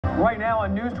Right now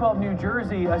on News 12 New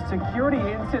Jersey, a security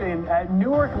incident at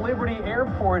Newark Liberty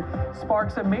Airport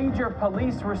sparks a major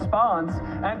police response.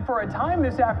 And for a time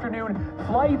this afternoon,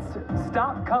 flights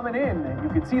stopped coming in. You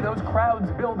can see those crowds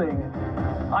building.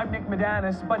 I'm Nick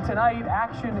Medanis, but tonight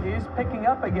action is picking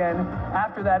up again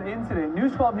after that incident.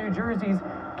 News 12 New Jersey's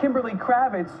Kimberly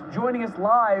Kravitz joining us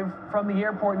live from the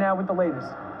airport now with the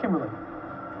latest. Kimberly.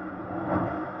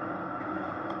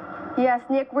 Yes,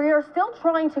 Nick, we are still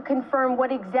trying to confirm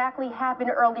what exactly happened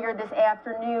earlier this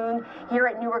afternoon here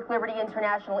at Newark Liberty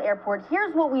International Airport.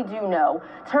 Here's what we do know.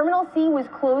 Terminal C was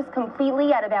closed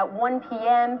completely at about 1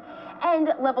 p.m.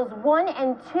 and levels 1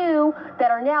 and 2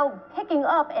 that are now picking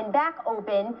up and back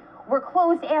open were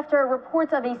closed after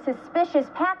reports of a suspicious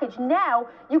package. Now,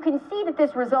 you can see that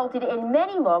this resulted in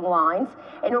many long lines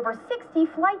and over 60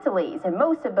 flight delays. And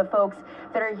most of the folks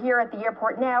that are here at the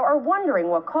airport now are wondering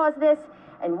what caused this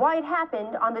and why it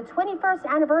happened on the 21st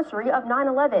anniversary of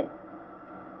 9/11.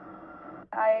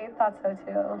 I thought so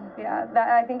too. Yeah,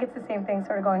 I think it's the same thing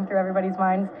sort of going through everybody's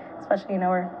minds, especially,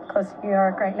 we're close to New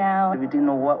York right now. We didn't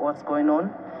know what's going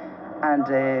on,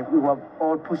 and we were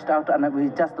all pushed out and we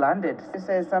just landed. It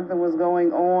said something was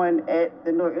going on at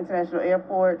the Newark International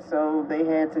Airport, so they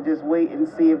had to just wait and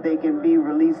see if they can be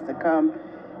released to come,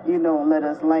 and let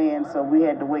us land, so we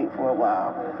had to wait for a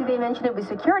while. Did they mention it was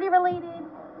security related?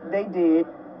 They did,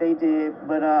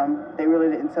 but they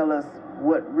really didn't tell us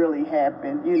what really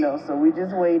happened, so we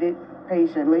just waited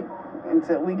patiently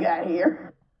until we got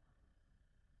here.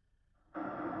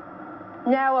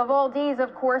 Now, of all days,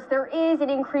 of course, there is an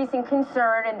increasing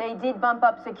concern, and they did bump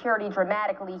up security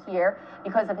dramatically here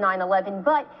because of 9/11.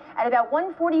 But at about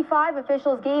 1:45,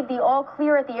 officials gave the all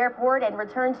clear at the airport and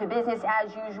returned to business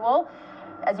as usual.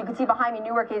 As you can see behind me,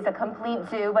 Newark is a complete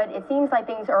zoo, but it seems like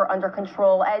things are under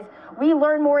control. As we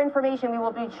learn more information, we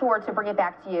will be sure to bring it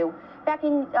back to you. Back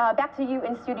to you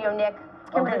in studio, Nick.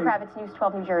 Kimberly Kravitz, News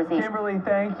 12 New Jersey. Kimberly,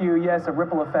 thank you. Yes, a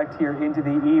ripple effect here into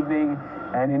the evening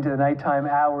and into the nighttime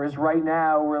hours. Right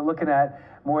now, we're looking at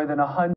more than 100